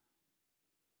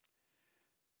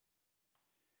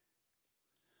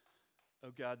Oh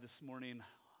God, this morning,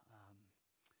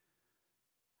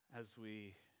 as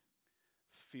we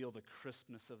feel the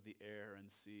crispness of the air and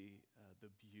see the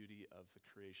beauty of the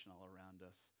creation all around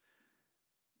us,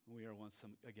 we are once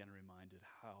again reminded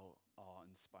how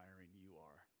awe-inspiring you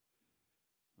are,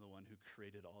 the one who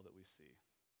created all that we see.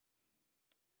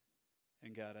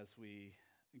 And God, as we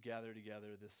gather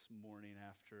together this morning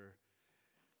after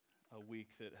a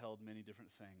week that held many different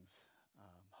things,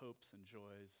 hopes and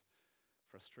joys,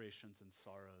 frustrations and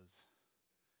sorrows,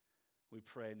 we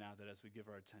pray now that as we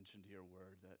give our attention to your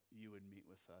word, that you would meet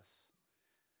with us.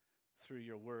 Through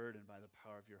your word and by the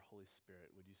power of your Holy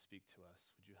Spirit, would you speak to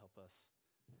us? Would you help us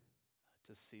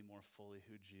to see more fully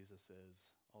who Jesus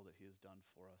is, all that he has done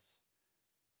for us?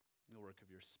 The work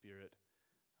of your Spirit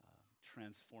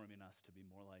transforming us to be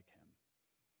more like him.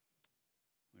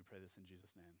 We pray this in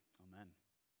Jesus' name. Amen.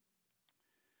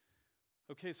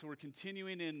 Okay, so we're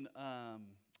continuing in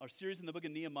our series in the book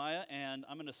of Nehemiah, and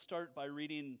I'm going to start by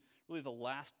reading really the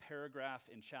last paragraph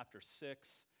in chapter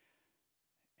 6,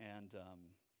 and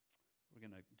we're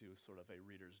going to do sort of a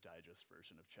Reader's Digest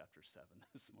version of chapter 7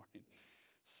 this morning.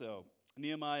 So,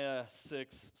 Nehemiah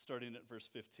 6, starting at verse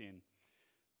 15.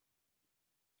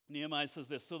 Nehemiah says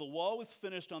this: "So the wall was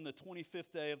finished on the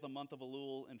 25th day of the month of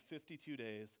Elul in 52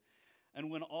 days, and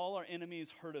when all our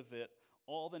enemies heard of it,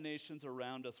 all the nations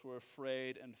around us were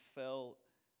afraid and fell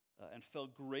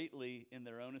greatly in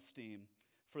their own esteem,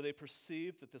 for they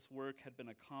perceived that this work had been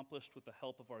accomplished with the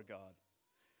help of our God.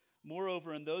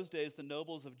 Moreover, in those days the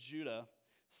nobles of Judah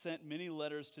sent many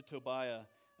letters to Tobiah,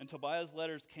 and Tobiah's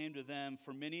letters came to them,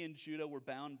 for many in Judah were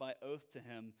bound by oath to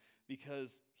him,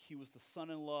 because he was the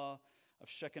son-in-law of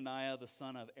Shechaniah, the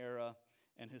son of Era,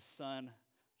 and his son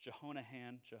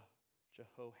Jehohanan,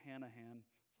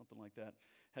 something like that,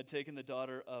 had taken the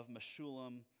daughter of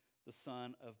Meshullam, the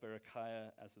son of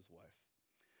Berechiah, as his wife.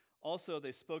 Also,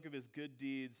 they spoke of his good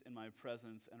deeds in my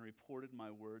presence and reported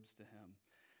my words to him.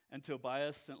 And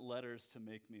Tobiah sent letters to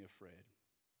make me afraid.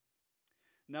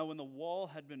 Now, when the wall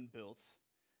had been built,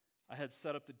 I had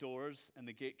set up the doors, and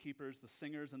the gatekeepers, the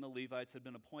singers, and the Levites had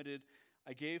been appointed.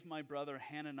 I gave my brother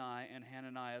Hanani and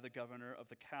Hananiah, the governor of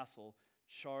the castle,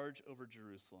 charge over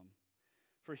Jerusalem.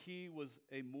 For he was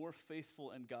a more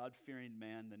faithful and God-fearing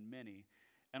man than many.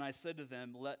 And I said to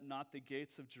them, let not the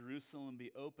gates of Jerusalem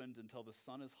be opened until the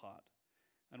sun is hot.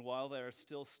 And while they are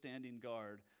still standing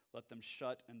guard, let them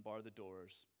shut and bar the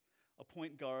doors.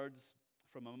 Appoint guards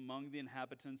from among the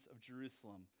inhabitants of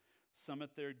Jerusalem, some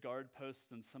at their guard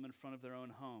posts and some in front of their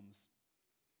own homes.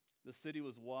 The city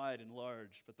was wide and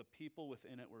large, but the people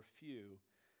within it were few,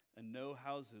 and no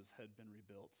houses had been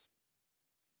rebuilt."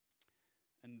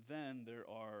 And then there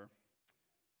are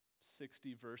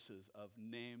 60 verses of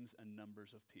names and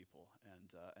numbers of people.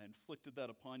 And I inflicted that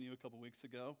upon you a couple weeks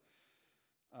ago.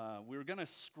 We were going to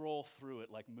scroll through it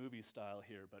like movie style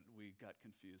here, but we got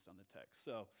confused on the text.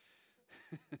 So,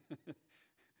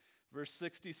 verse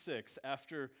 66,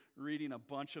 after reading a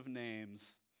bunch of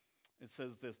names, it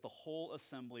says this: the whole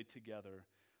assembly together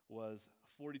was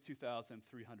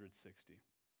 42,360.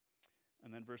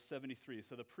 And then verse 73,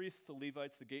 so the priests, the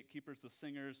Levites, the gatekeepers, the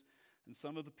singers, and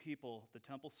some of the people, the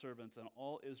temple servants, and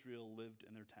all Israel lived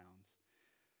in their towns.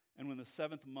 And when the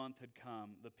 7th month had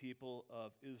come, the people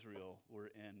of Israel were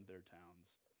in their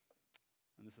towns.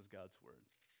 And this is God's word.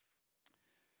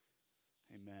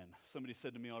 Amen. Somebody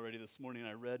said to me already this morning,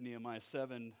 I read Nehemiah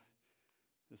 7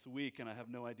 this week, and I have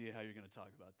no idea how you're going to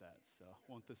talk about that. So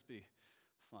won't this be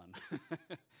fun?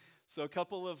 So a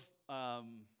couple of...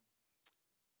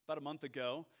 About a month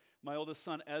ago, my oldest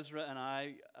son Ezra and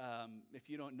I, if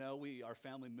you don't know, our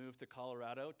family moved to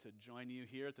Colorado to join you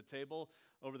here at the table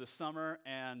over the summer,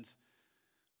 and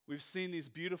we've seen these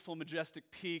beautiful,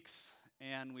 majestic peaks,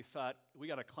 and we thought, we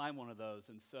got to climb one of those.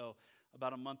 And so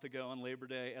about a month ago on Labor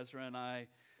Day, Ezra and I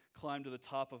climbed to the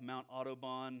top of Mount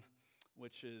Audubon,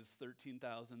 which is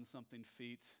 13,000-something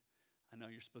feet. I know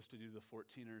you're supposed to do the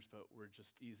 14ers, but we're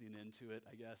just easing into it,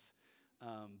 I guess.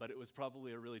 But it was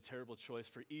probably a really terrible choice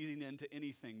for easing into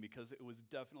anything, because it was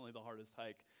definitely the hardest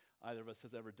hike either of us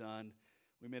has ever done.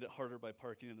 We made it harder by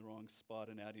parking in the wrong spot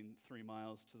and adding 3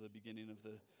 miles to the beginning of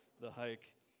the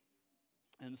hike.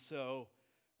 And so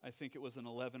I think it was an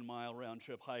 11-mile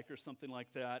round-trip hike or something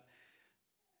like that.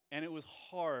 And it was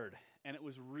hard, and it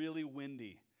was really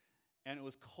windy, and it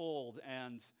was cold.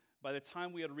 And by the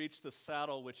time we had reached the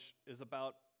saddle, which is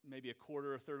about maybe a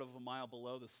quarter or third of a mile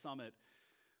below the summit,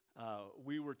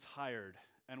 we were tired,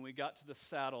 and we got to the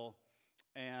saddle,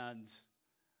 and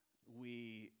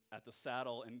we, at the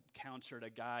saddle, encountered a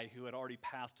guy who had already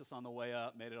passed us on the way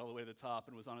up, made it all the way to the top,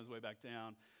 and was on his way back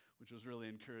down, which was really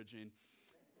encouraging.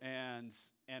 and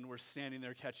we're standing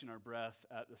there catching our breath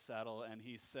at the saddle, and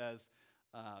he says,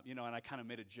 and I kind of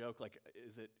made a joke, like,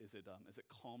 is it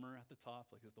calmer at the top?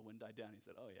 Like, has the wind died down? He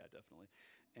said, oh yeah, definitely.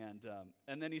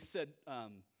 And then he said,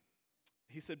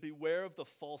 beware of the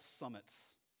false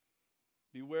summits.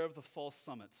 Beware of the false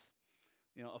summits.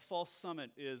 A false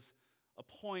summit is a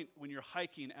point when you're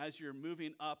hiking, as you're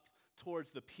moving up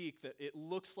towards the peak, that it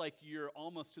looks like you're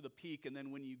almost to the peak, and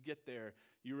then when you get there,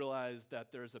 you realize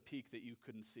that there's a peak that you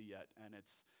couldn't see yet, and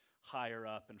it's higher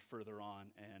up and further on,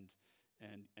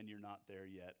 and you're not there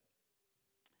yet.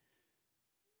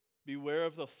 Beware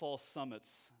of the false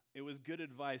summits. It was good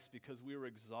advice because we were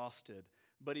exhausted,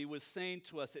 but he was saying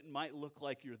to us, it might look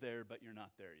like you're there, but you're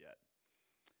not there yet.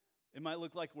 It might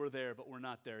look like we're there, but we're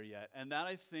not there yet. And that,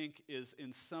 I think, is,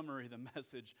 in summary, the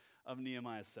message of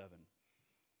Nehemiah 7.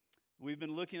 We've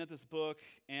been looking at this book,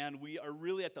 and we are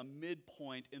really at the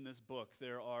midpoint in this book.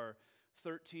 There are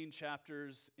 13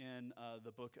 chapters in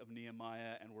the book of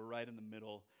Nehemiah, and we're right in the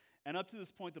middle. And up to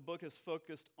this point, the book has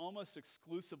focused almost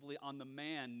exclusively on the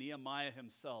man, Nehemiah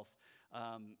himself.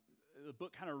 The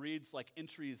book kind of reads like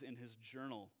entries in his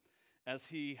journal as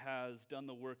he has done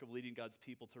the work of leading God's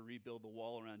people to rebuild the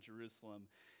wall around Jerusalem.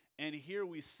 And here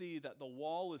we see that the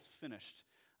wall is finished.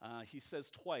 He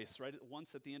says twice, right?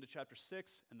 Once at the end of chapter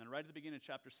 6, and then right at the beginning of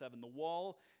chapter 7. The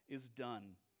wall is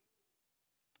done.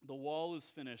 The wall is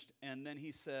finished. And then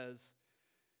he says,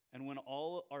 and when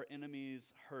all our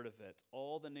enemies heard of it,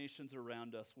 all the nations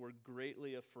around us were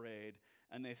greatly afraid,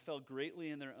 and they fell greatly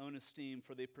in their own esteem,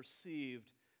 for they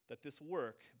perceived that this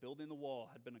work, building the wall,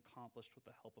 had been accomplished with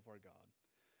the help of our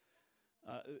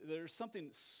God. There's something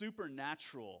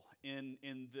supernatural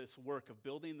in this work of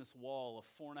building this wall,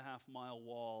 a 4.5-mile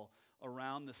wall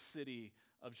around the city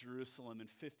of Jerusalem in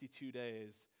 52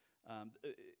 days.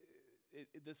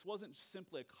 This wasn't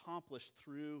simply accomplished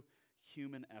through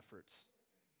human efforts.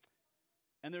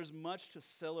 And there's much to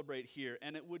celebrate here.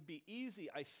 And it would be easy,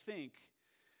 I think,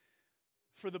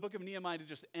 for the book of Nehemiah to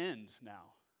just end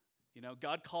now.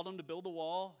 God called him to build the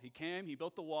wall. He came, he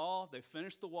built the wall, they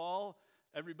finished the wall,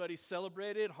 everybody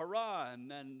celebrated, hurrah,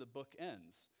 and then the book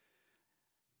ends.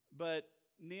 But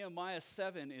Nehemiah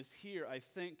 7 is here, I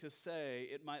think, to say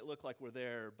it might look like we're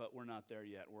there, but we're not there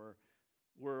yet.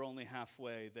 We're only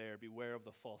halfway there. Beware of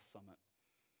the false summit.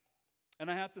 And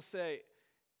I have to say,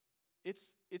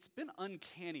 it's been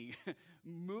uncanny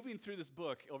moving through this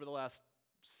book over the last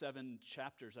 7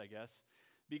 chapters, I guess,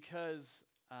 because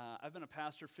I've been a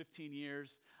pastor 15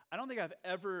 years. I don't think I've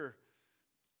ever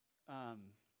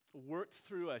worked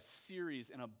through a series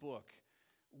in a book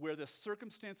where the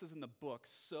circumstances in the book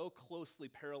so closely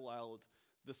paralleled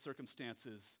the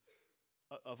circumstances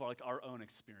of our own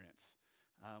experience.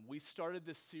 We started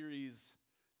this series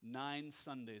 9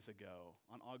 Sundays ago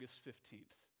on August 15th.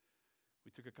 We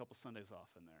took a couple Sundays off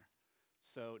in there.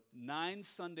 So 9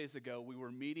 Sundays ago, we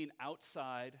were meeting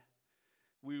outside.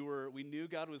 We knew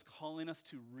God was calling us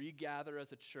to regather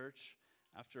as a church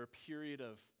after a period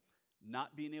of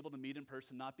not being able to meet in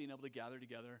person, not being able to gather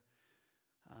together.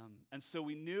 And so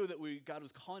we knew that God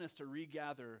was calling us to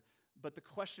regather, but the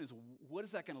question is, what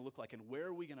is that going to look like, and where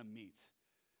are we going to meet?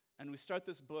 And we start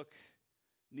this book,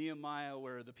 Nehemiah,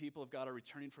 where the people of God are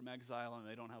returning from exile and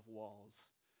they don't have walls.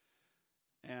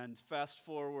 And fast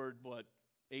forward,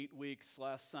 8 weeks,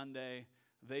 last Sunday,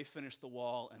 they finish the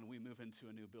wall and we move into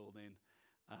a new building.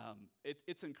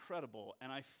 It's incredible,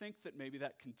 and I think that maybe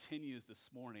that continues this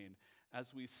morning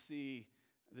as we see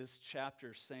this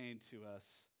chapter saying to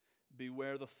us,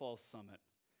 beware the false summit.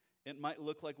 It might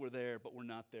look like we're there, but we're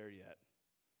not there yet.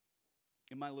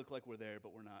 It might look like we're there,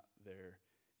 but we're not there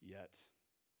yet.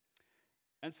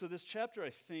 And so this chapter, I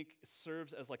think,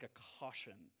 serves as like a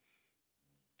caution.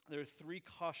 There are 3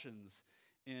 cautions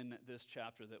in this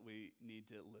chapter that we need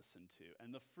to listen to.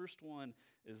 And the first one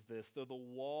is this: though the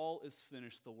wall is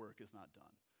finished, the work is not done.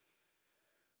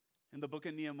 In the book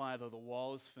of Nehemiah, though the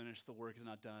wall is finished, the work is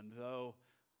not done. Though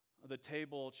the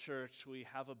Table Church, we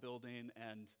have a building,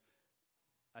 and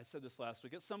I said this last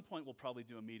week, at some point we'll probably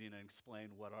do a meeting and explain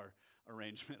what our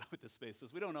arrangement with this space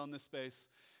is. We don't own this space,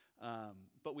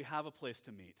 but we have a place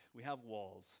to meet. We have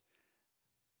walls.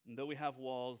 And though we have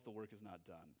walls, the work is not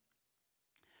done.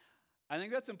 I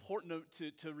think that's important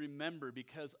to remember,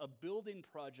 because a building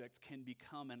project can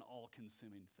become an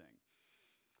all-consuming thing.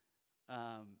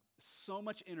 So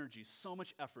much energy, so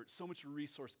much effort, so much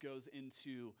resource goes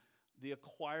into the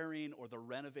acquiring or the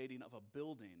renovating of a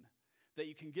building that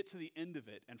you can get to the end of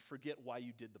it and forget why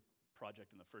you did the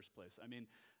project in the first place. I mean,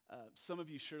 some of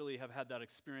you surely have had that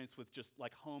experience with just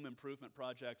like home improvement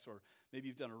projects, or maybe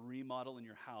you've done a remodel in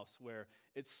your house where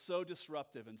it's so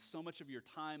disruptive and so much of your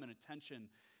time and attention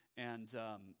And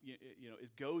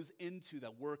it goes into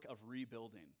the work of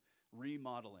rebuilding,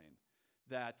 remodeling,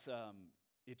 that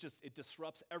it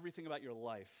disrupts everything about your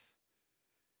life.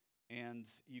 And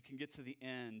you can get to the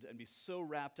end and be so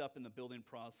wrapped up in the building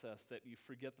process that you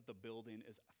forget that the building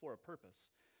is for a purpose.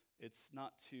 It's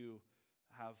not to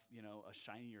have, a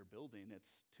shinier building.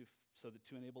 It's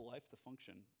to enable life to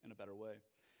function in a better way.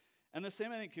 And the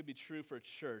same, I think, could be true for a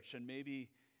church, and maybe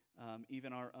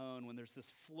even our own, when there's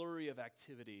this flurry of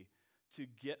activity to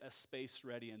get a space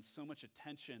ready, and so much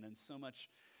attention and so much,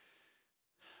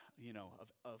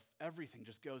 of everything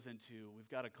just goes into, we've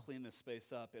got to clean this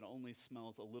space up. It only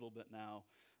smells a little bit now,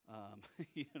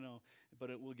 but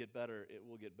it will get better. It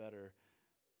will get better.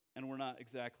 And we're not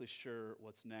exactly sure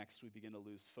what's next. We begin to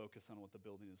lose focus on what the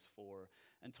building is for.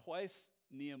 And twice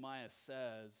Nehemiah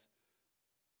says,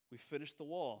 we finished the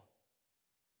wall.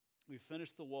 We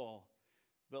finished the wall.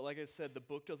 But like I said, the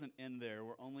book doesn't end there.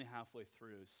 We're only halfway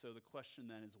through. So the question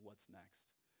then is, what's next?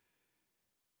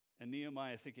 And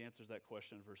Nehemiah, I think, answers that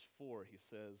question in verse 4. He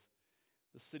says,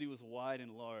 the city was wide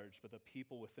and large, but the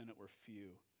people within it were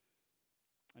few,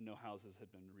 and no houses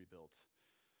had been rebuilt.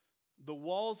 The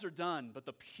walls are done, but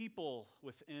the people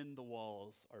within the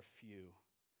walls are few.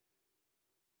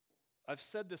 I've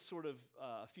said this sort of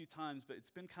a few times, but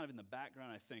it's been kind of in the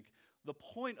background, I think. The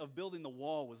point of building the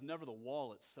wall was never the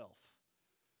wall itself.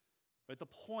 Right? The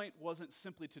point wasn't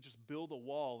simply to just build a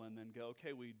wall and then go,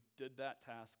 okay, we did that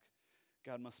task.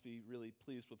 God must be really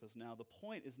pleased with us now. The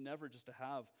point is never just to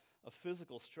have a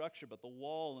physical structure, but the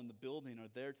wall and the building are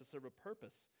there to serve a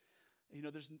purpose.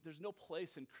 There's no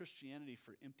place in Christianity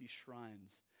for empty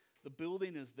shrines. The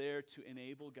building is there to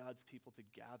enable God's people to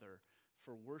gather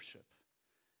for worship.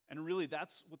 And really,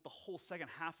 that's what the whole second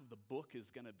half of the book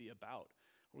is going to be about.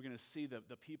 We're going to see the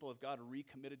people of God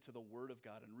recommitted to the Word of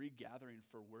God and regathering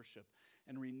for worship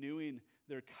and renewing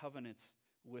their covenant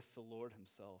with the Lord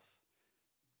himself.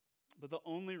 But the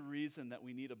only reason that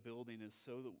we need a building is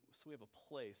so we have a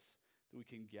place that we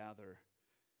can gather.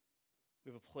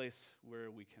 We have a place where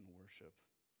we can worship.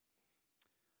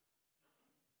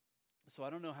 So I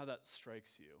don't know how that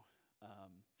strikes you,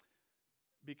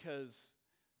 because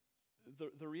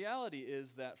the reality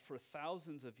is that for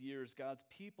thousands of years, God's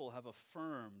people have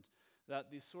affirmed that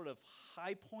the sort of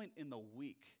high point in the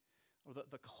week, or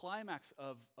the climax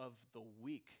of the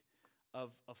week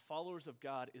of followers of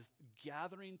God, is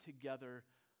gathering together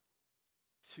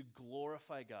to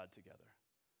glorify God together.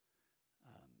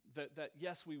 That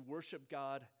yes, we worship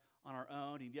God on our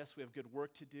own, and yes, we have good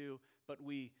work to do, but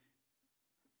we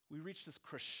reach this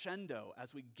crescendo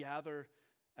as we gather,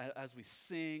 as we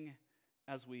sing,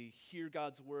 as we hear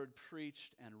God's word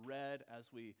preached and read,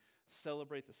 as we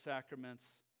celebrate the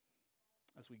sacraments,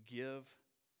 as we give.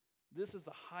 This is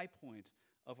the high point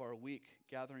of our week,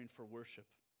 gathering for worship.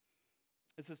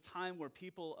 It's this time where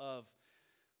people of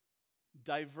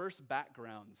diverse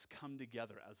backgrounds come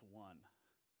together as one.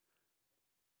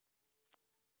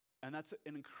 And that's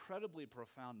an incredibly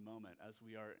profound moment as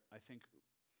we are, I think,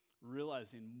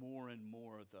 realizing more and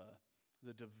more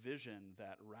the division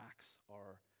that racks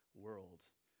our world.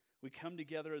 We come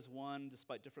together as one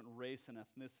despite different race and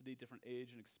ethnicity, different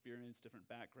age and experience, different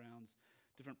backgrounds,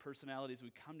 different personalities. We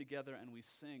come together and we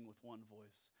sing with one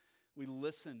voice. We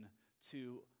listen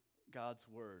to God's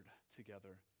word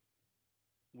together.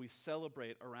 We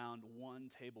celebrate around one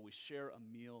table. We share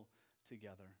a meal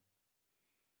together.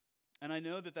 And I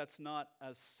know that that's not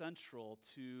as central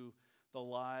to the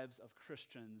lives of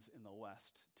Christians in the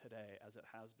West today as it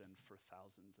has been for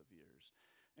thousands of years.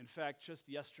 In fact, just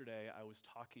yesterday, I was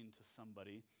talking to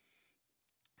somebody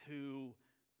who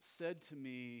said to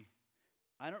me,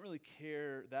 I don't really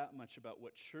care that much about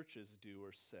what churches do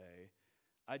or say.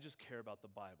 I just care about the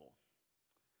Bible.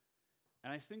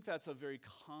 And I think that's a very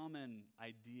common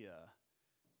idea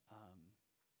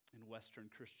in Western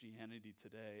Christianity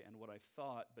today. And what I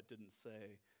thought but didn't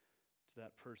say to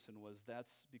that person was,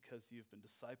 that's because you've been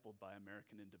discipled by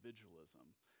American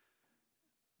individualism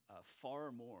far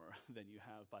more than you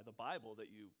have by the Bible that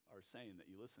you are saying that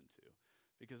you listen to.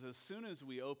 Because as soon as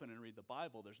we open and read the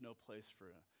Bible, there's no place for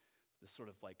this sort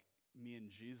of like me and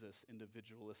Jesus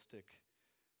individualistic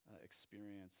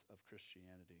experience of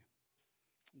Christianity.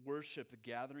 Worship, the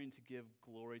gathering to give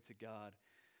glory to God.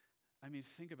 I mean,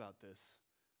 think about this.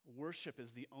 Worship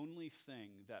is the only thing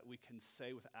that we can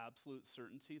say with absolute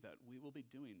certainty that we will be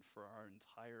doing for our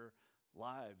entire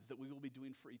lives, that we will be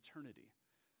doing for eternity.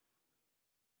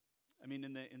 I mean,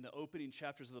 in the opening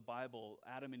chapters of the Bible,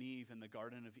 Adam and Eve in the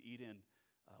Garden of Eden,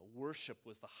 worship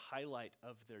was the highlight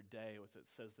of their day. It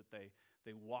says that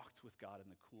they walked with God in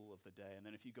the cool of the day. And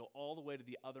then if you go all the way to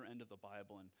the other end of the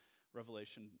Bible in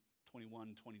Revelation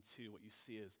 21, 22, what you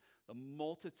see is the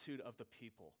multitude of the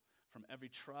people from every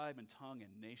tribe and tongue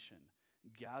and nation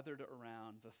gathered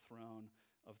around the throne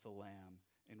of the Lamb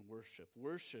in worship.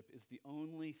 Worship is the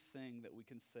only thing that we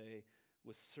can say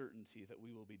with certainty that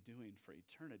we will be doing for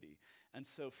eternity. And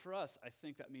so for us, I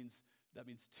think that means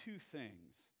two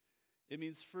things. It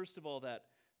means, first of all, that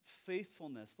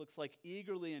faithfulness looks like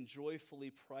eagerly and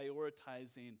joyfully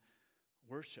prioritizing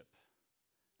worship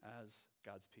as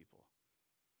God's people.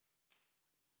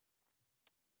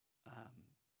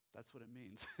 That's what it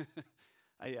means.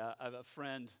 I have a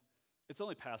friend, it's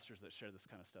only pastors that share this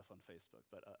kind of stuff on Facebook,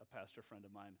 but a pastor friend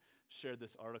of mine shared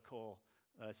this article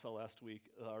that I saw last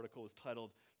week. The article was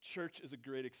titled, "Church is a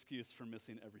Great Excuse for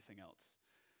Missing Everything Else."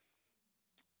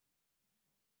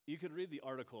 You could read the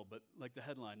article, but like the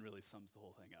headline really sums the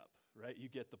whole thing up, right? You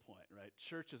get the point, right?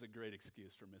 Church is a great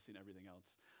excuse for missing everything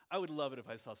else. I would love it if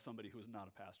I saw somebody who was not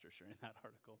a pastor sharing that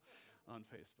article on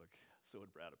Facebook. So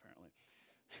would Brad, apparently.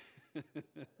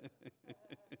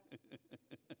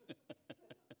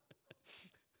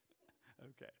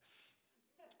 Okay.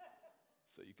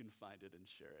 So you can find it and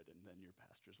share it, and then your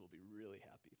pastors will be really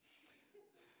happy.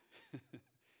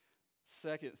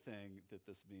 Second thing that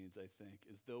this means, I think,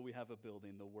 is though we have a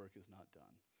building, the work is not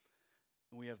done.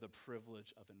 And we have the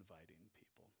privilege of inviting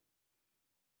people.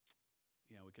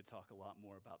 You know, we could talk a lot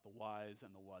more about the whys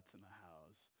and the whats and the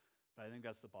hows, but I think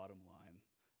that's the bottom line.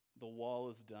 The wall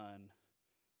is done.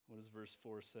 What does verse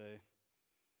 4 say?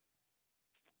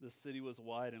 The city was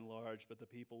wide and large, but the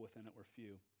people within it were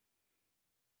few.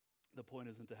 The point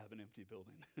isn't to have an empty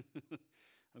building.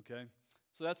 Okay?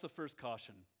 So that's the first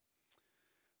caution.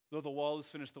 Though the wall is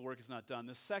finished, the work is not done.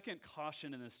 The second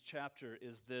caution in this chapter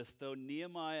is this: though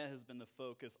Nehemiah has been the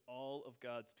focus, all of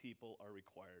God's people are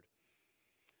required.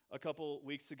 A couple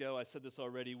weeks ago, I said this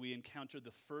already, we encountered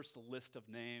the first list of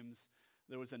names.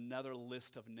 There was another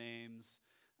list of names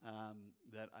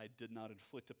that I did not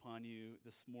inflict upon you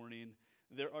this morning.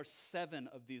 There are 7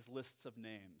 of these lists of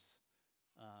names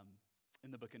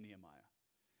in the book of Nehemiah.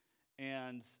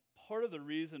 And part of the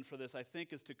reason for this, I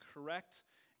think, is to correct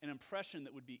an impression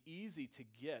that would be easy to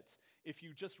get if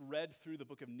you just read through the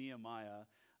book of Nehemiah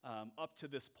up to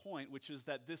this point, which is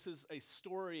that this is a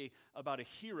story about a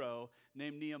hero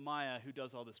named Nehemiah who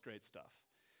does all this great stuff.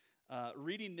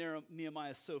 Reading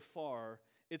Nehemiah so far,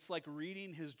 it's like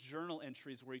reading his journal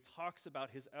entries where he talks about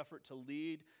his effort to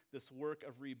lead this work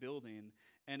of rebuilding,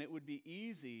 and it would be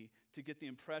easy to get the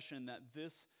impression that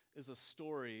this is a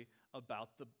story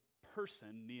about the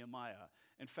person, Nehemiah.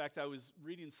 In fact, I was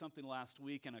reading something last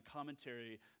week in a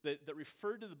commentary that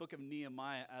referred to the book of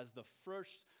Nehemiah as the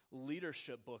first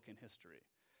leadership book in history.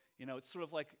 You know, it's sort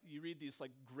of like you read these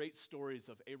like great stories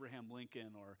of Abraham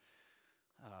Lincoln or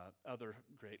other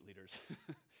great leaders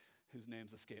whose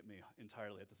names escape me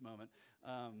entirely at this moment.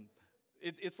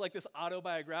 It's like this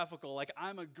autobiographical, like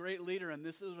I'm a great leader and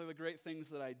this is the great things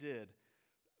that I did.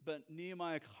 But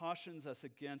Nehemiah cautions us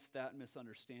against that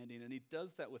misunderstanding, and he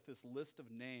does that with this list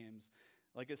of names.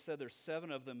 Like I said, there's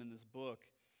 7 of them in this book.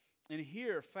 And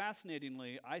here,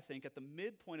 fascinatingly, I think, at the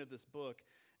midpoint of this book,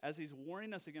 as he's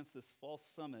warning us against this false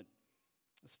summit,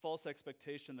 this false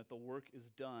expectation that the work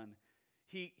is done,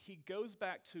 he goes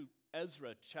back to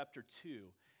Ezra chapter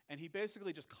 2, and he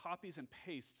basically just copies and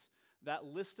pastes that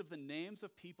list of the names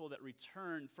of people that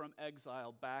returned from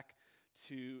exile back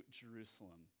to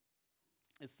Jerusalem.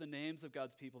 It's the names of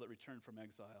God's people that returned from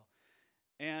exile.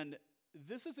 And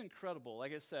this is incredible.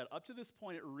 Like I said, up to this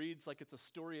point, it reads like it's a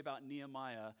story about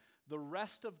Nehemiah. The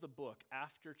rest of the book,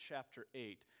 after chapter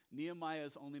 8, Nehemiah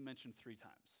is only mentioned 3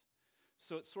 times.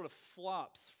 So it sort of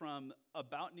flops from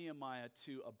about Nehemiah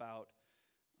to about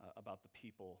the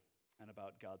people and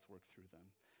about God's work through them.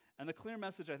 And the clear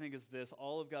message, I think, is this: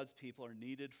 all of God's people are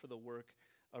needed for the work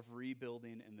of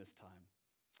rebuilding in this time.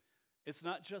 It's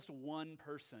not just one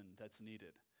person that's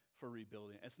needed for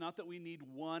rebuilding. It's not that we need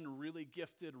one really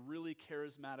gifted, really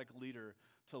charismatic leader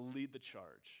to lead the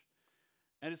charge.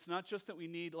 And it's not just that we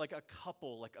need like a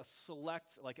couple, like a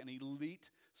select, like an elite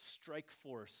strike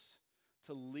force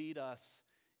to lead us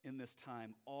in this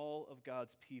time. All of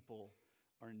God's people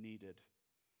are needed.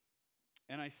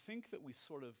 And I think that we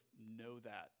sort of know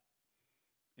that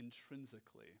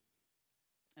intrinsically.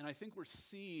 And I think we're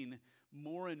seeing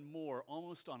more and more,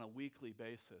 almost on a weekly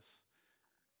basis,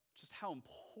 just how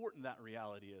important that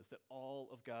reality is, that all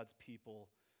of God's people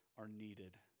are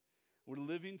needed. We're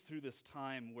living through this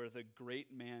time where the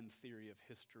great man theory of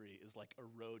history is like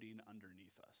eroding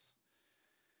underneath us,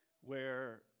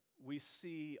 where we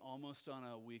see almost on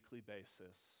a weekly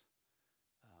basis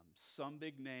some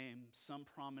big name, some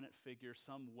prominent figure,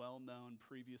 some well-known,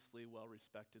 previously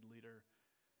well-respected leader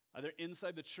either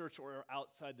inside the church or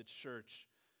outside the church,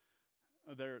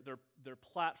 their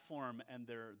platform and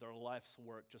their life's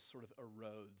work just sort of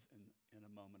erodes in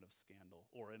a moment of scandal,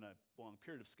 or in a long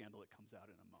period of scandal, it comes out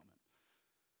in a moment.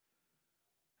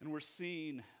 And we're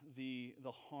seeing the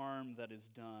harm that is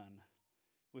done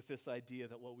with this idea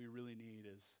that what we really need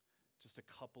is just a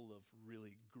couple of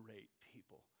really great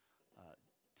people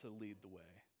to lead the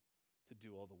way, to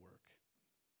do all the work.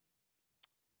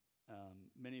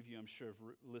 Many of you, I'm sure, have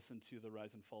listened to the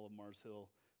Rise and Fall of Mars Hill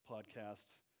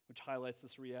podcast, which highlights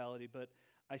this reality, but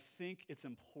I think it's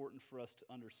important for us to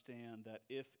understand that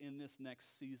if in this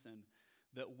next season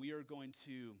that we are going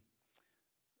to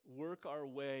work our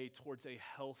way towards a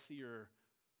healthier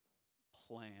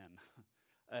plan,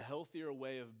 a healthier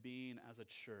way of being as a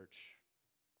church,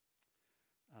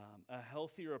 a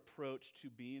healthier approach to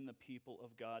being the people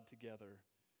of God together,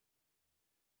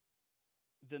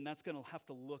 then that's going to have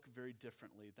to look very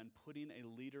differently than putting a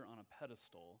leader on a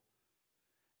pedestal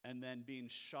and then being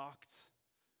shocked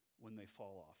when they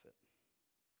fall off it.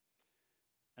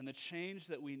 And the change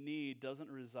that we need doesn't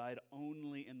reside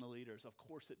only in the leaders. Of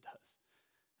course it does.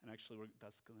 And actually,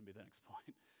 that's going to be the next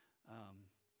point.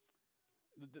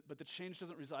 But the change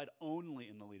doesn't reside only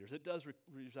in the leaders. It does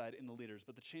reside in the leaders,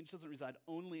 but the change doesn't reside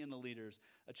only in the leaders.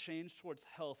 A change towards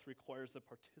health requires the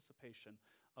participation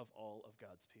of all of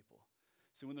God's people.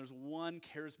 So when there's one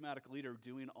charismatic leader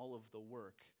doing all of the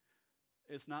work,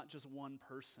 it's not just one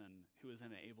person who is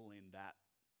enabling that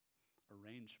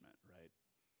arrangement, right?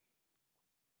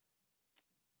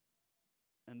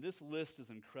 And this list is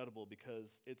incredible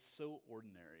because it's so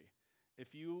ordinary.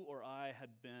 If you or I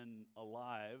had been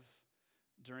alive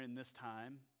during this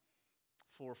time,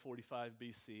 445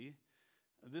 BC,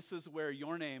 this is where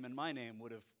your name and my name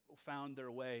would have found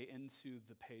their way into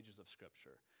the pages of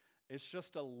Scripture. It's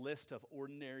just a list of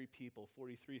ordinary people,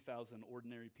 43,000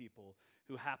 ordinary people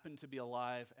who happened to be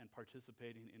alive and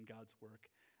participating in God's work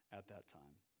at that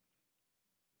time.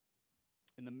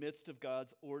 In the midst of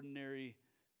God's ordinary,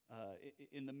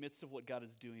 in the midst of what God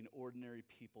is doing, ordinary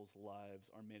people's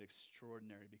lives are made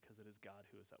extraordinary because it is God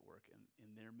who is at work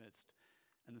in their midst,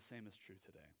 and the same is true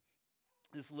today.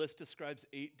 This list describes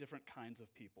 8 different kinds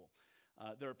of people.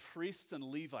 There are priests and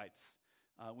Levites.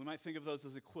 We might think of those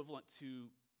as equivalent to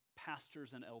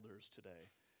pastors and elders today.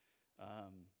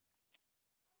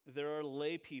 There are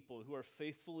lay people who are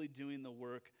faithfully doing the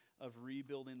work of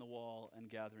rebuilding the wall and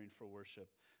gathering for worship.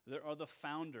 There are the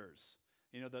founders,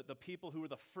 the people who were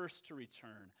the first to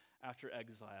return after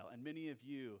exile. And many of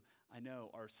you, I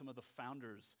know, are some of the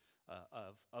founders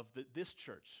of this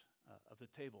church, of the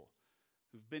table,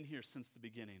 who've been here since the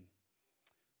beginning.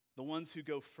 The ones who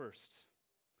go first.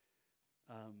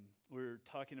 We were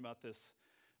talking about this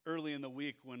early in the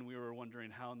week when we were wondering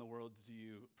how in the world do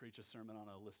you preach a sermon on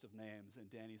a list of names, and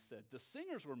Danny said, the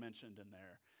singers were mentioned in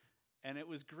there. And it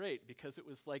was great because it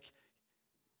was like,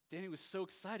 Danny was so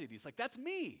excited. He's like, that's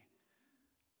me.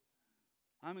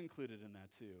 I'm included in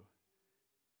that too.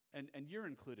 And you're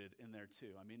included in there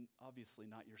too. I mean, obviously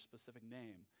not your specific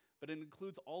name, but it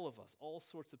includes all of us. All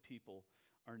sorts of people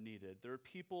are needed. There are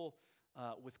people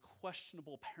with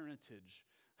questionable parentage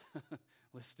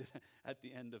listed at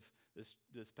the end of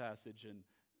this passage, and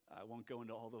I won't go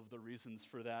into all of the reasons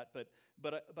for that.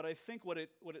 But I think what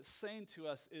it's saying to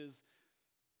us is,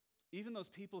 even those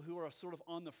people who are sort of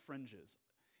on the fringes,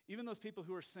 even those people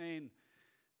who are saying,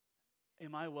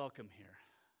 "Am I welcome here?"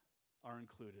 are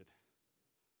included.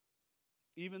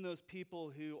 Even those people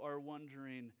who are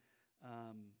wondering,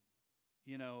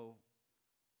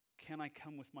 can I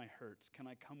come with my hurts? Can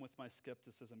I come with my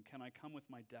skepticism? Can I come with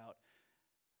my doubt?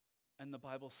 And the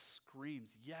Bible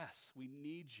screams, yes, we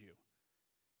need you.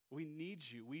 We need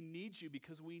you. We need you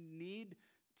because we need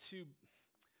to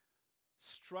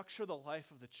structure the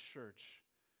life of the church,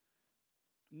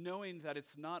 knowing that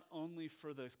it's not only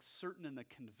for the certain and the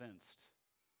convinced,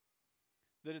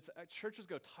 that churches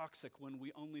go toxic when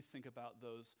we only think about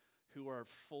those who are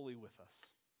fully with us.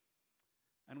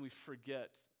 And we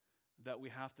forget that we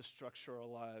have to structure our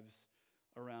lives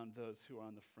around those who are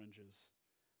on the fringes,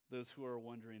 those who are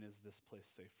wondering, is this place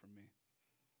safe for me?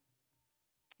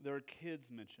 There are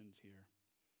kids mentioned here.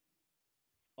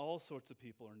 All sorts of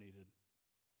people are needed.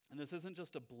 And this isn't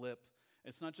just a blip.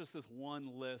 It's not just this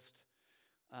one list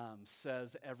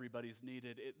says everybody's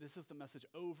needed. This is the message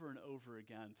over and over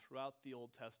again throughout the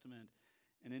Old Testament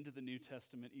and into the New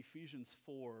Testament. Ephesians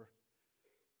 4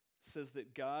 says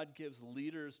that God gives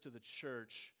leaders to the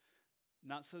church,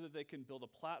 not so that they can build a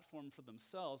platform for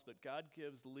themselves, but God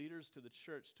gives leaders to the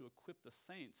church to equip the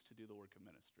saints to do the work of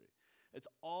ministry. It's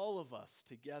all of us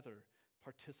together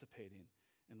participating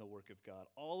in the work of God.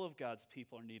 All of God's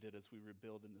people are needed as we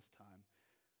rebuild in this time.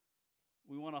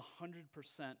 We want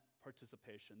 100%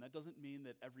 participation. That doesn't mean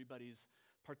that everybody's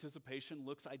participation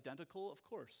looks identical, of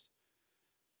course.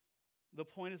 The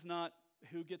point is not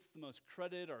who gets the most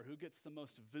credit or who gets the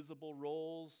most visible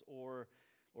roles or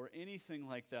anything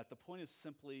like that. The point is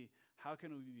simply, how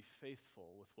can we be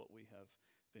faithful with what we have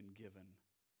been given?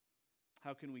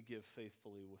 How can we give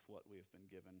faithfully with what we have been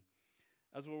given?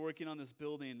 As we're working on this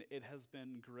building, it has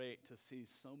been great to see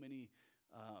so many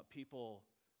people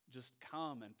just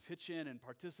come and pitch in and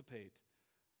participate.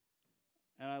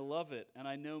 And I love it. And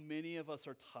I know many of us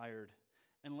are tired.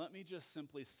 And let me just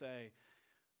simply say,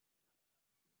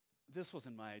 this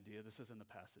wasn't my idea. This is in the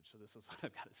passage, so this is what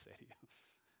I've got to say to you.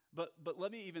 But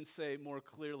let me even say more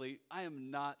clearly, I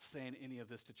am not saying any of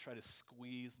this to try to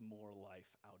squeeze more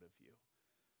life out of you.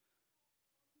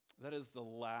 That is the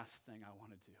last thing I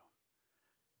want to do.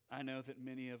 I know that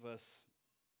many of us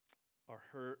are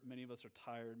hurt, many of us are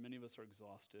tired, many of us are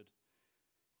exhausted.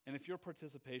 And if your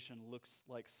participation looks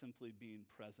like simply being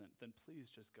present, then please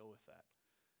just go with that.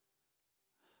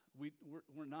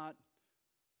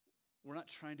 We're not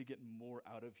trying to get more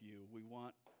out of you. We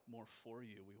want more for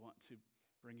you. We want to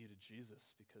bring you to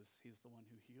Jesus because he's the one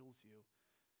who heals you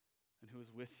and who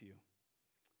is with you.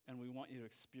 And we want you to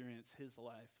experience his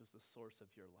life as the source of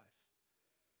your life.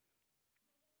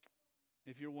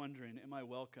 If you're wondering, am I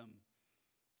welcome?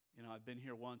 I've been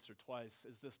here once or twice.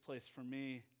 Is this place for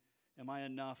me? Am I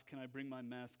enough? Can I bring my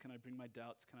mess? Can I bring my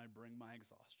doubts? Can I bring my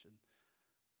exhaustion?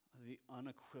 The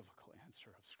unequivocal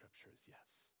answer of Scripture is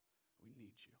yes. We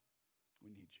need you. We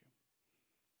need you.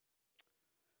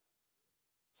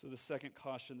 So the second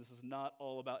caution, this is not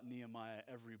all about Nehemiah.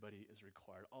 Everybody is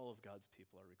required. All of God's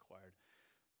people are required.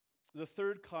 The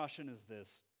third caution is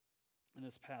this in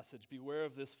this passage. Beware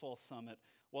of this false summit.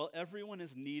 While everyone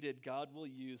is needed, God will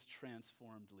use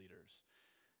transformed leaders.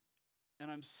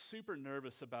 And I'm super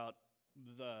nervous about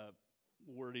the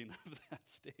wording of that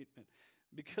statement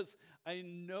because I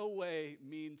in no way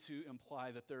mean to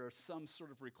imply that there are some sort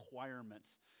of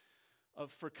requirements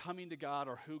for coming to God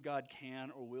or who God can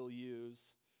or will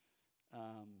use.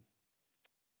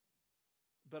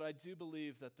 But I do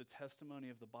believe that the testimony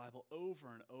of the Bible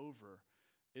over and over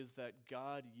is that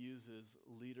God uses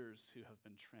leaders who have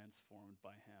been transformed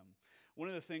by him. One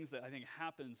of the things that I think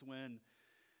happens when,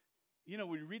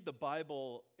 we read the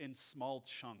Bible in small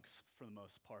chunks for the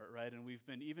most part, right? And we've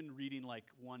been even reading like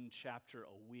one chapter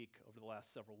a week over the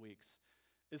last several weeks.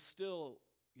 Is still,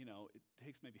 it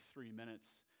takes maybe 3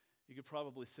 minutes. You could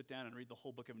probably sit down and read the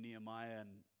whole book of Nehemiah in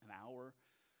an hour.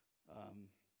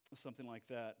 Something like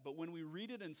that. But when we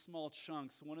read it in small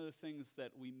chunks, one of the things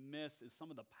that we miss is some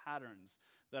of the patterns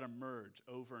that emerge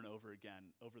over and over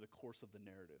again over the course of the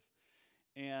narrative.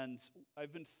 And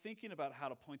I've been thinking about how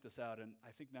to point this out, and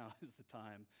I think now is the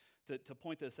time to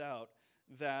point this out,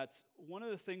 that one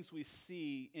of the things we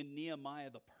see in Nehemiah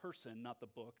the person, not the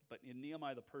book, but in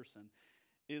Nehemiah the person,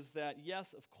 is that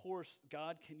yes, of course,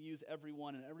 God can use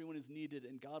everyone, and everyone is needed,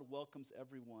 and God welcomes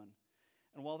everyone.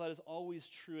 And while that is always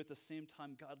true, at the same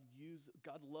time,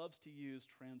 God loves to use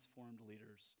transformed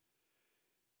leaders.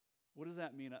 What does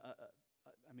that mean?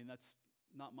 I mean, that's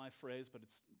not my phrase, but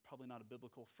it's probably not a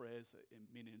biblical phrase,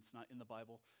 meaning it's not in the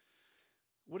Bible.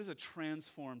 What is a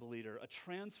transformed leader? A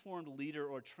transformed leader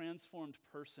or transformed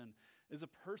person is a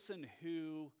person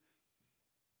who,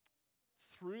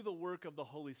 through the work of the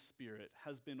Holy Spirit,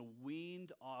 has been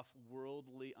weaned off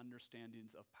worldly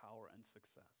understandings of power and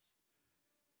success,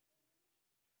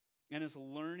 and is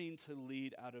learning to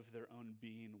lead out of their own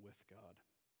being with God.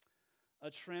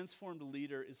 A transformed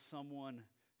leader is someone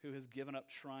who has given up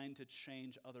trying to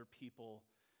change other people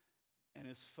and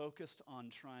is focused on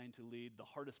trying to lead the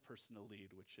hardest person to lead,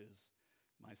 which is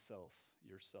myself,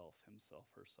 yourself, himself,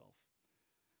 herself.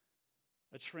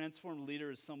 A transformed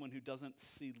leader is someone who doesn't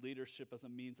see leadership as a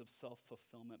means of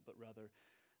self-fulfillment, but rather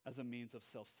as a means of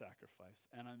self-sacrifice.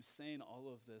 And I'm saying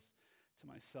all of this to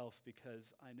myself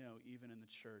because I know even in the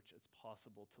church it's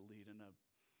possible to lead in a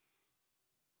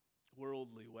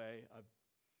worldly way. I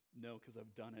know because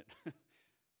I've done it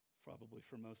probably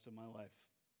for most of my life.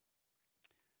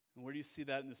 And where do you see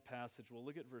that in this passage? Well,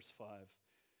 look at verse 5.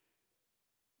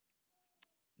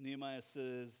 Nehemiah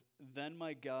says, "Then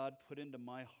my God put into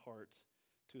my heart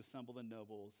to assemble the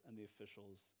nobles and the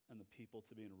officials and the people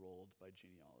to be enrolled by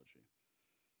genealogy."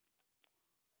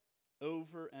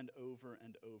 Over and over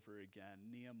and over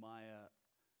again, Nehemiah,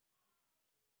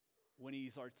 when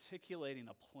he's articulating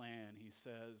a plan, he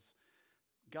says,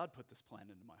 God put this plan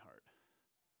into my heart.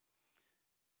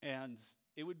 And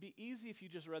it would be easy if you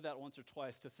just read that once or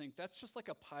twice to think that's just like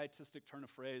a pietistic turn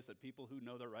of phrase that people who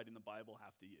know they're writing the Bible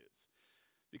have to use.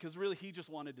 Because really, he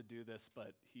just wanted to do this,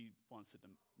 but he wants it to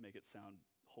make it sound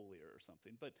holier or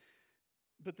something. But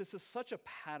this is such a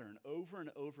pattern over and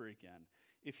over again.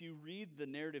 If you read the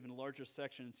narrative in larger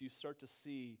sections, you start to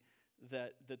see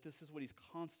that this is what he's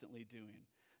constantly doing.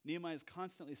 Nehemiah is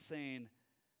constantly saying,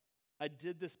 I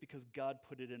did this because God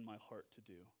put it in my heart to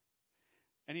do.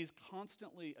 And he's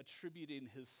constantly attributing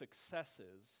his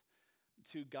successes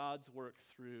to God's work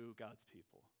through God's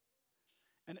people.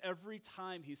 And every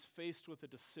time he's faced with a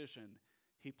decision,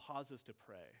 he pauses to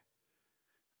pray.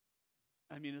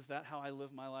 I mean, is that how I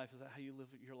live my life? Is that how you live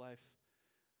your life?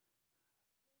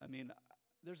 I mean,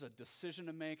 there's a decision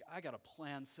to make. I got to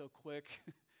plan so quick.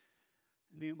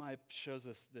 Nehemiah shows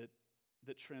us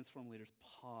that transformed leaders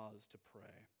pause to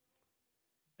pray.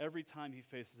 Every time he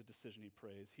faces a decision, he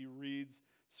prays. He reads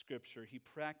Scripture. He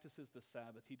practices the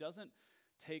Sabbath. He doesn't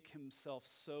take himself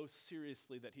so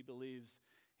seriously that he believes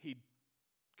he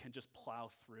can just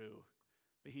plow through,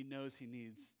 but he knows he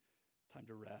needs time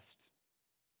to rest.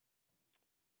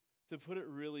 To put it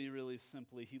really, really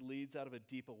simply, he leads out of a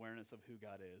deep awareness of who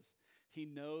God is. He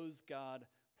knows God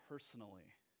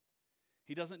personally.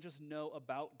 He doesn't just know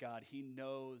about God, he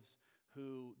knows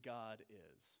who God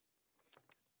is.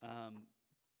 A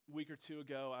week or two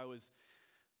ago, I was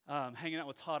hanging out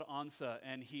with Todd Onsa,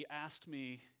 and he asked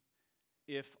me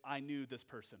if I knew this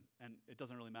person. And it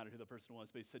doesn't really matter who the person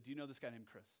was, but he said, do you know this guy named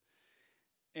Chris?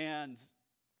 And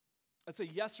it's a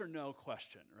yes or no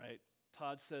question, right?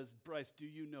 Todd says, Bryce, do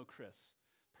you know Chris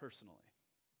personally?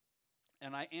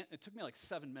 And it took me like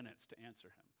 7 minutes to answer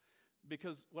him.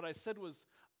 Because what I said was,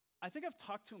 I think I've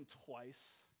talked to him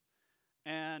twice,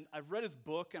 and I've read his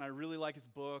book, and I really like his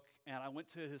book, and I went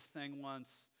to his thing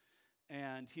once,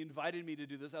 and he invited me to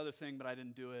do this other thing, but I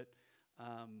didn't do it.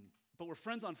 But we're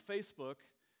friends on Facebook,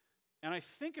 and I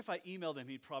think if I emailed him,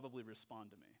 he'd probably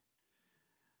respond to me.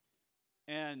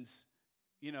 And,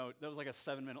 you know, that was like a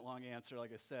 7-minute long answer,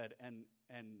 like I said, and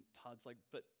Todd's like,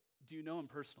 but do you know him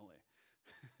personally?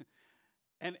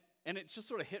 and it just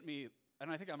sort of hit me,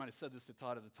 and I think I might have said this to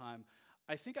Todd at the time,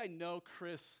 I think I know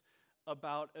Chris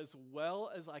about as well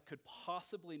as I could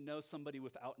possibly know somebody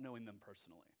without knowing them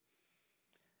personally.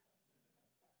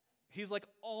 He's like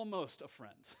almost a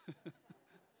friend.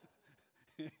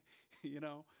 You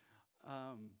know?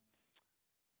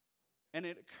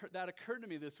 And that occurred to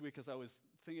me this week as I was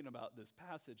thinking about this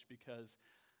passage, because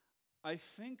I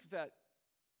think that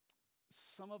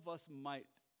some of us might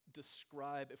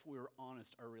describe, if we were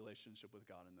honest, our relationship with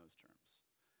God in those terms.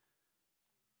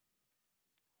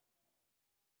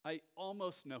 I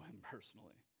almost know him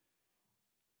personally.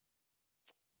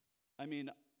 I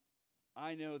mean,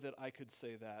 I know that I could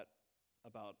say that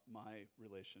about my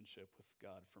relationship with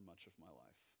God for much of my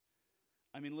life.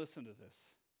 I mean, listen to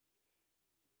this.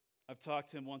 I've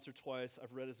talked to him once or twice.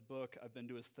 I've read his book. I've been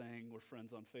to his thing. We're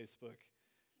friends on Facebook.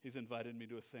 He's invited me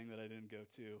to a thing that I didn't go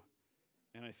to.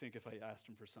 And I think if I asked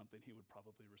him for something, he would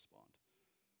probably respond.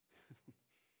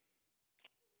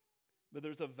 But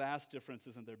there's a vast difference,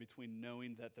 isn't there, between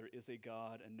knowing that there is a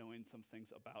God and knowing some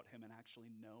things about him and actually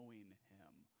knowing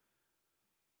him.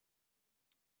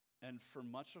 And for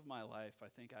much of my life, I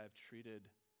think I have treated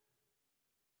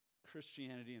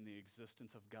Christianity and the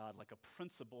existence of God like a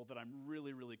principle that I'm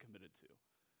really, really committed to,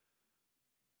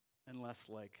 and less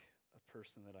like a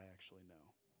person that I actually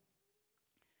know.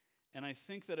 And I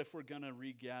think that if we're going to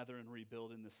regather and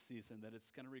rebuild in this season, that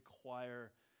it's going to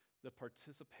require the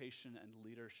participation and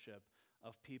leadership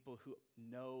of people who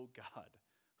know God,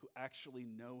 who actually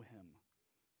know him,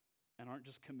 and aren't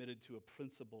just committed to a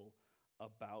principle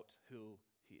about who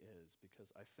he is.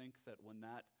 Because I think that when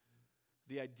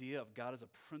the idea of God as a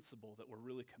principle that we're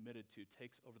really committed to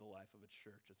takes over the life of a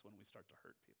church, it's when we start to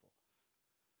hurt people.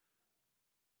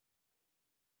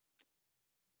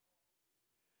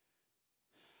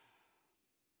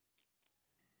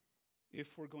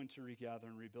 If we're going to regather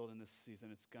and rebuild in this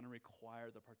season, it's going to require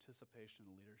the participation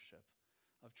and leadership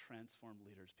of transformed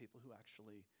leaders, people who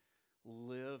actually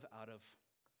live out of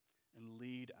and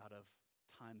lead out of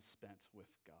time spent with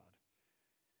God.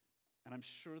 And I'm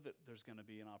sure that there's going to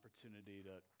be an opportunity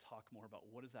to talk more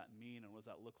about what does that mean and what does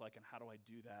that look like and how do I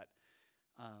do that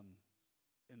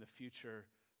in the future.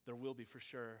 There will be for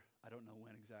sure. I don't know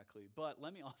when exactly. But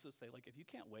let me also say, like, if you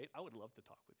can't wait, I would love to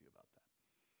talk with you about that.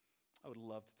 I would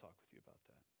love to talk with you about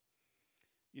that.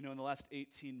 You know, in the last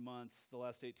 18 months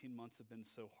have been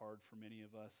so hard for many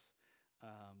of us.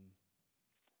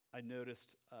 I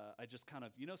noticed, I just kind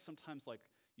of, you know, sometimes like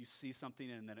you see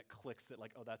something and then it clicks that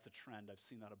like, oh, that's a trend. I've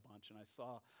seen that a bunch. And I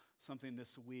saw something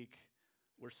this week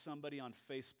where somebody on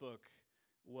Facebook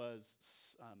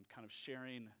was kind of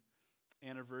sharing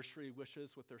anniversary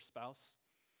wishes with their spouse.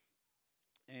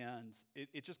 And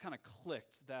it just kind of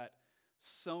clicked that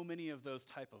so many of those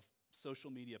type of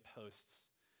social media posts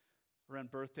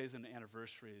around birthdays and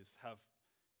anniversaries have,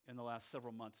 in the last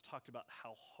several months, talked about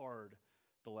how hard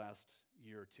the last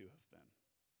year or two have been.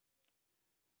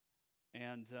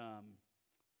 And,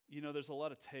 there's a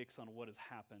lot of takes on what has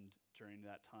happened during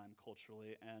that time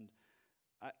culturally. And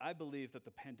I believe that what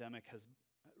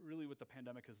the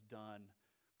pandemic has done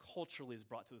culturally has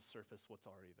brought to the surface what's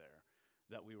already there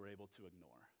that we were able to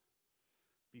ignore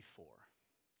before.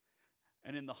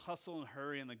 And in the hustle and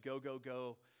hurry and the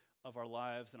go of our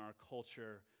lives and our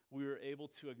culture, we were able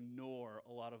to ignore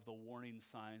a lot of the warning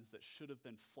signs that should have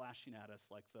been flashing at us,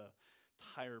 like the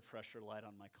tire pressure light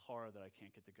on my car that I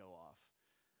can't get to go off.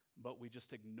 But we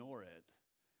just ignore it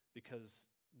because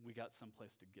we got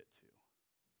someplace to get to.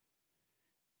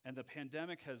 And the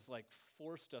pandemic has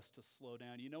forced us to slow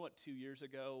down. You know what, 2 years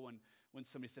ago when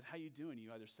somebody said, "How you doing?"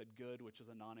 You either said good, which is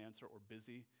a non-answer, or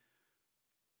busy,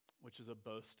 which is a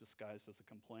boast disguised as a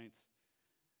complaint.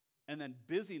 And then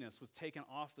busyness was taken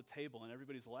off the table and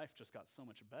everybody's life just got so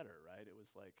much better, right? It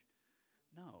was like,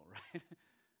 no, right?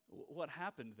 What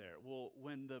happened there? Well,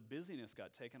 when the busyness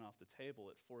got taken off the table,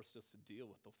 it forced us to deal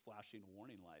with the flashing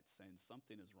warning lights saying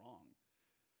something is wrong.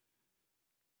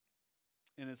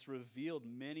 And it's revealed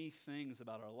many things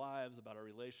about our lives, about our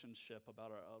relationship,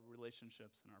 about our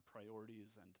relationships and our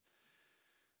priorities, and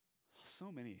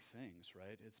so many things,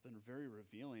 right? It's been very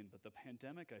revealing, but the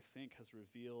pandemic, I think, has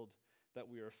revealed that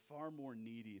we are far more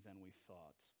needy than we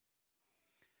thought.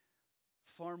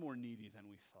 Far more needy than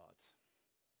we thought.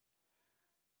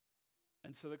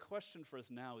 And so the question for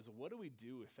us now is, what do we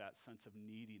do with that sense of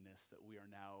neediness that we are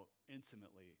now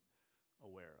intimately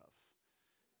aware of?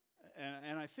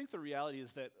 And I think the reality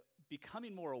is that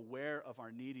becoming more aware of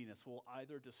our neediness will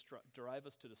either drive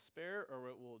us to despair or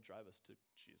it will drive us to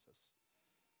Jesus.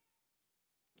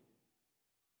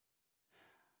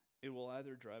 It will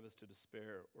either drive us to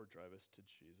despair or drive us to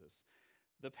Jesus.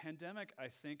 The pandemic, I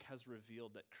think, has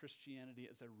revealed that Christianity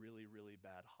is a really, really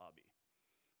bad hobby.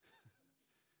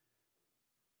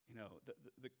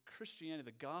 The Christianity,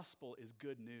 the gospel is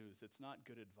good news. It's not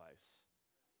good advice.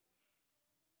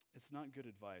 It's not good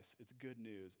advice. It's good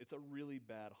news. It's a really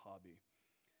bad hobby.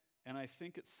 And I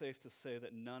think it's safe to say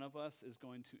that none of us is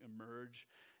going to emerge,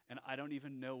 and I don't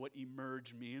even know what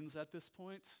emerge means at this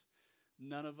point.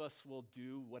 None of us will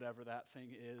do whatever that thing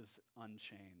is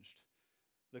unchanged.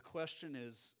 The question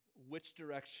is, which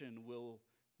direction will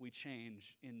we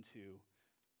change into?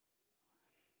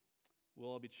 We'll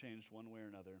all be changed one way or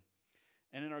another.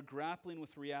 And in our grappling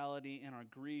with reality and our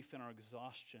grief and our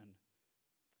exhaustion,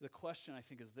 the question, I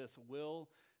think, is this: will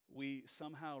we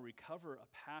somehow recover a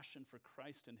passion for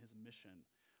Christ and his mission,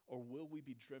 or will we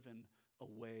be driven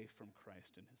away from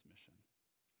Christ and his mission?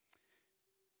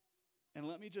 And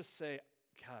let me just say,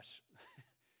 gosh,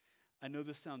 I know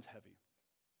this sounds heavy.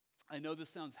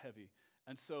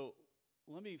 And so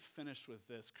let me finish with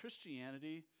this.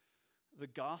 Christianity, the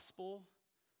gospel,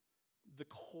 the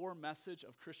core message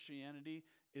of Christianity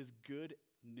is good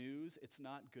news. It's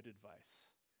not good advice.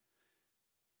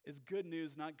 It's good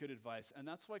news, not good advice. And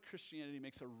that's why Christianity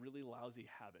makes a really lousy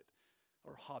habit,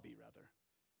 or hobby rather.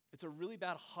 It's a really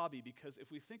bad hobby because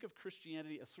if we think of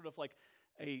Christianity as sort of like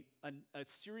a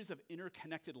series of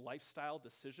interconnected lifestyle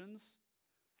decisions,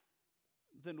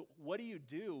 then what do you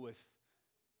do with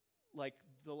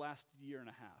the last year and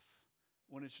a half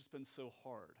when it's just been so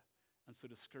hard and so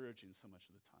discouraging so much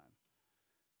of the time?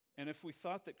 And if we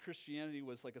thought that Christianity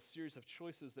was like a series of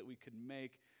choices that we could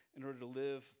make in order to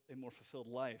live a more fulfilled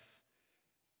life,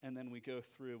 and then we go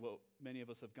through what many of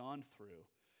us have gone through,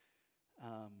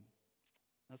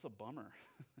 that's a bummer.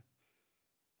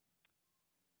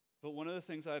 But one of the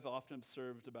things I've often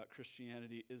observed about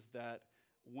Christianity is that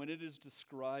when it is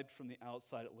described from the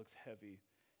outside, it looks heavy.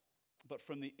 But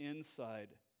from the inside,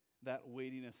 that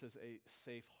weightiness is a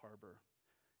safe harbor.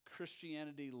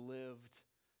 Christianity lived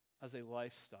as a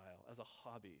lifestyle, as a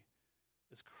hobby,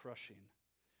 is crushing.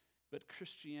 But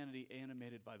Christianity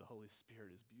animated by the Holy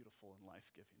Spirit is beautiful and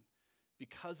life-giving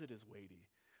because it is weighty.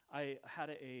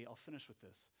 I'll finish with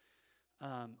this.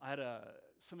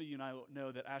 Some of you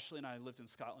know that Ashley and I lived in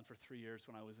Scotland for 3 years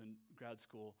when I was in grad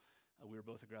school. We were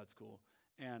both at grad school.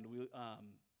 And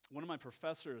one of my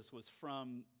professors was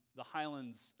from the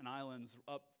Highlands and Islands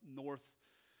up north,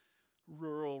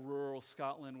 rural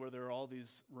Scotland, where there are all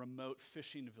these remote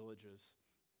fishing villages.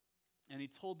 And he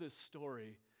told this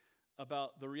story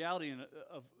about the reality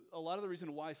of a lot of the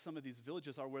reason why some of these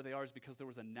villages are where they are is because there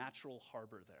was a natural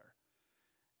harbor there.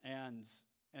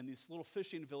 And these little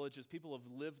fishing villages, people have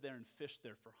lived there and fished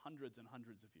there for hundreds and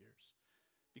hundreds of years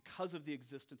because of the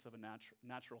existence of a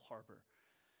natural harbor.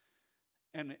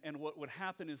 And what would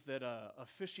happen is that a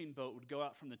fishing boat would go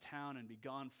out from the town and be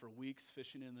gone for weeks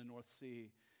fishing in the North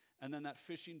Sea. And then that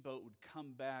fishing boat would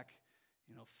come back,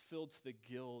 filled to the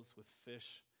gills with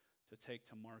fish to take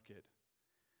to market.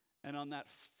 And on that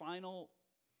final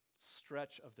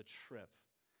stretch of the trip,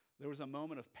 there was a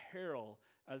moment of peril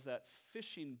as that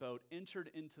fishing boat entered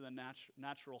into the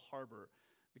natural harbor.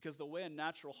 Because the way a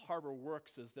natural harbor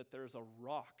works is that there's a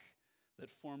rock that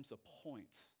forms a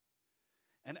point.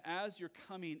 And as you're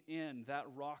coming in, that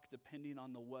rock, depending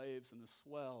on the waves and the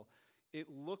swell, it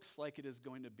looks like it is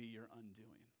going to be your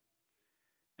undoing.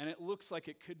 And it looks like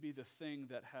it could be the thing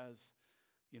that has,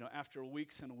 after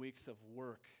weeks and weeks of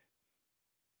work,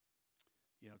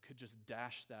 could just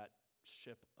dash that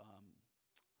ship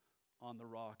on the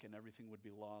rock and everything would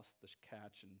be lost, the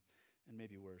catch, and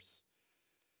maybe worse.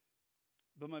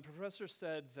 But my professor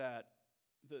said that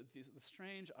the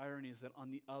strange irony is that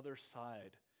on the other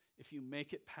side, if you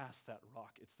make it past that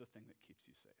rock, it's the thing that keeps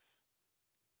you safe.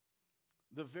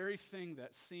 The very thing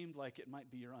that seemed like it might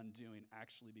be your undoing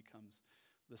actually becomes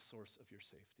the source of your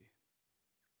safety.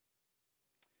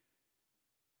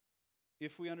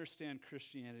 If we understand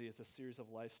Christianity as a series of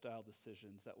lifestyle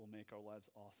decisions that will make our lives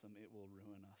awesome, it will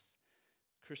ruin us.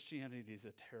 Christianity is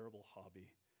a terrible hobby,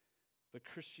 but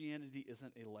Christianity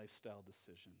isn't a lifestyle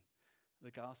decision.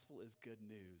 The gospel is good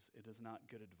news. It is not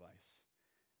good advice.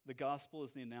 The gospel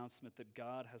is the announcement that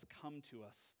God has come to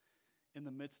us in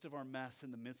the midst of our mess,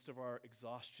 in the midst of our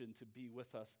exhaustion, to be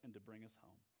with us and to bring us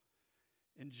home.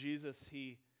 In Jesus,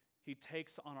 he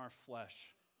takes on our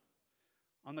flesh.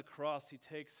 On the cross, he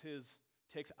takes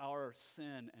our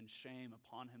sin and shame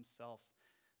upon himself,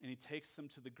 and he takes them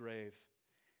to the grave.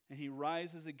 And he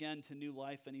rises again to new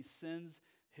life, and he sends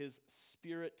his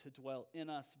Spirit to dwell in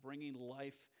us, bringing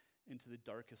life into the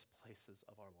darkest places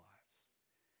of our lives.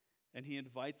 And he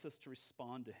invites us to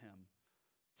respond to him,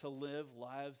 to live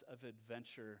lives of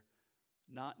adventure,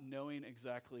 not knowing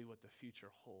exactly what the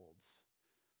future holds,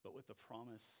 but with the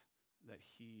promise that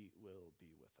he will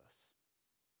be with us.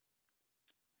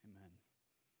 Amen.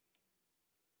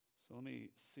 So let me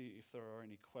see if there are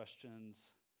any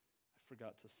questions. I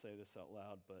forgot to say this out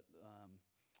loud, but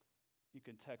you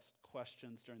can text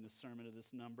questions during the sermon to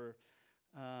this number.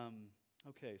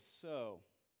 Okay, so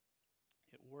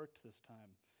it worked this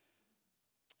time.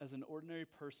 As an ordinary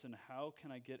person, how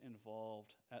can I get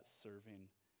involved at serving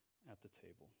at the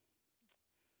table?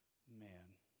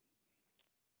 Man,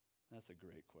 that's a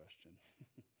great question.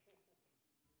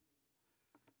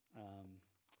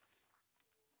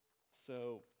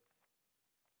 So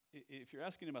if you're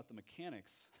asking about the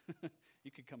mechanics,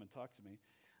 you could come and talk to me,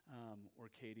 or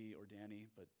Katie or Danny,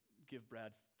 but give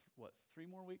Brad, 3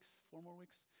 more weeks, 4 more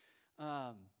weeks?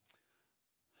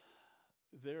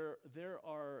 There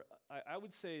are, I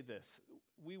would say this,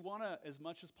 we want to, as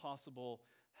much as possible,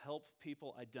 help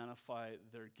people identify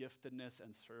their giftedness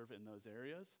and serve in those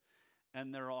areas,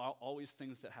 and there are always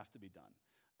things that have to be done.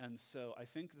 And so I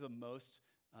think the most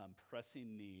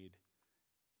pressing need,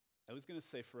 I was going to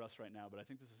say for us right now, but I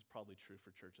think this is probably true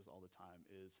for churches all the time,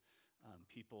 is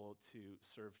people to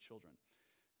serve children,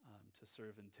 to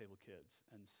serve in table kids.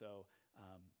 And so,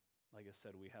 like I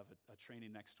said, we have a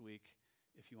training next week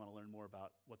if you want to learn more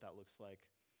about what that looks like.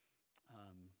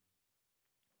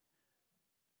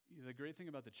 The great thing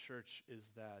about the church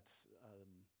is that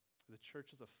the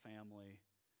church is a family.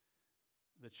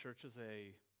 The church is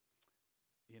the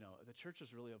church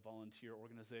is really a volunteer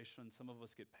organization. Some of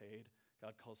us get paid.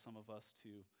 God calls some of us to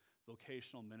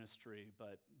vocational ministry,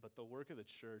 but the work of the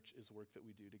church is work that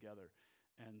we do together.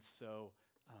 And so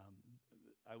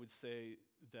I would say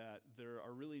that there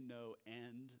are really no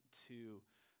end to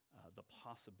the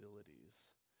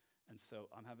possibilities. And so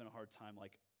I'm having a hard time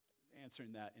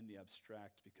answering that in the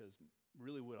abstract, because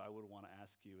really what I would want to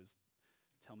ask you is,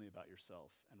 tell me about yourself,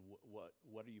 and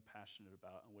what are you passionate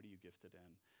about, and what are you gifted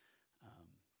in?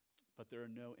 But there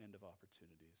are no end of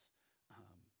opportunities.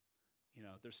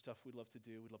 There's stuff we'd love to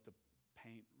do. We'd love to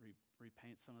paint,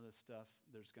 repaint some of this stuff.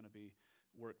 There's going to be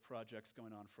work projects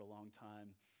going on for a long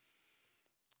time.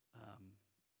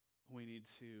 We need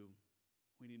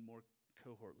more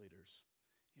cohort leaders.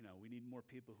 We need more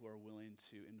people who are willing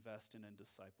to invest in and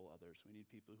disciple others. We need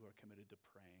people who are committed to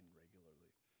praying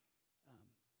regularly.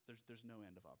 There's no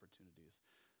end of opportunities.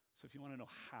 So if you want to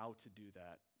know how to do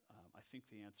that, I think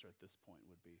the answer at this point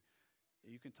would be,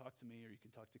 you can talk to me, or you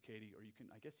can talk to Katie, or we can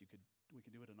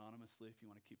do it anonymously if you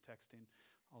want to keep texting.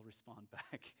 I'll respond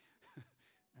back,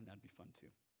 and that'd be fun too.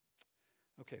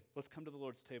 Okay, let's come to the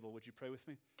Lord's table. Would you pray with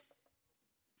me?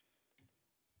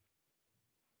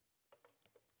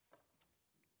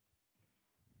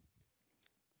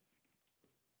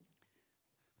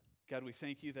 God, we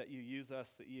thank you that you use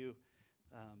us, that you,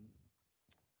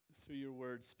 through your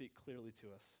word, speak clearly to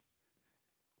us.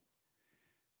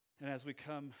 And as we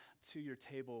come to your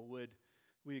table, would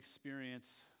we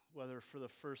experience, whether for the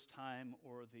first time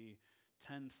or the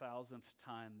 10,000th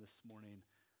time this morning,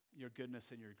 your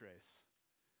goodness and your grace.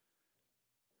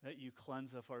 That you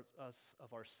cleanse us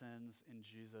of our sins in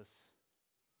Jesus.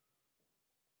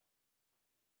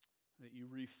 That you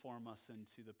reform us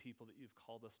into the people that you've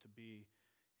called us to be,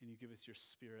 and you give us your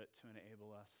Spirit to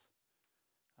enable us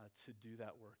to do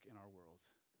that work in our world.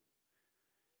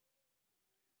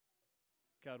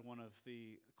 God, one of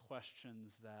the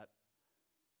questions that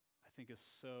I think is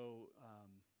so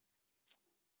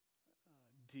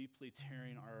deeply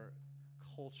tearing our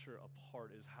culture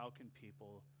apart is how can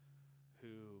people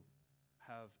who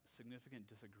have significant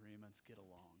disagreements get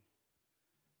along?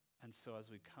 And so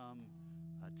as we come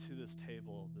to this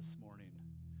table this morning,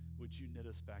 would you knit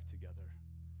us back together?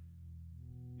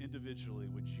 Individually,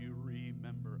 would you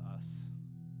remember us?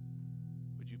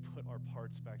 Would you put our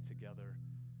parts back together?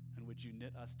 And would you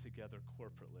knit us together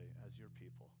corporately as your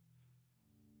people,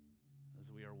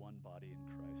 as we are one body in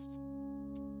Christ?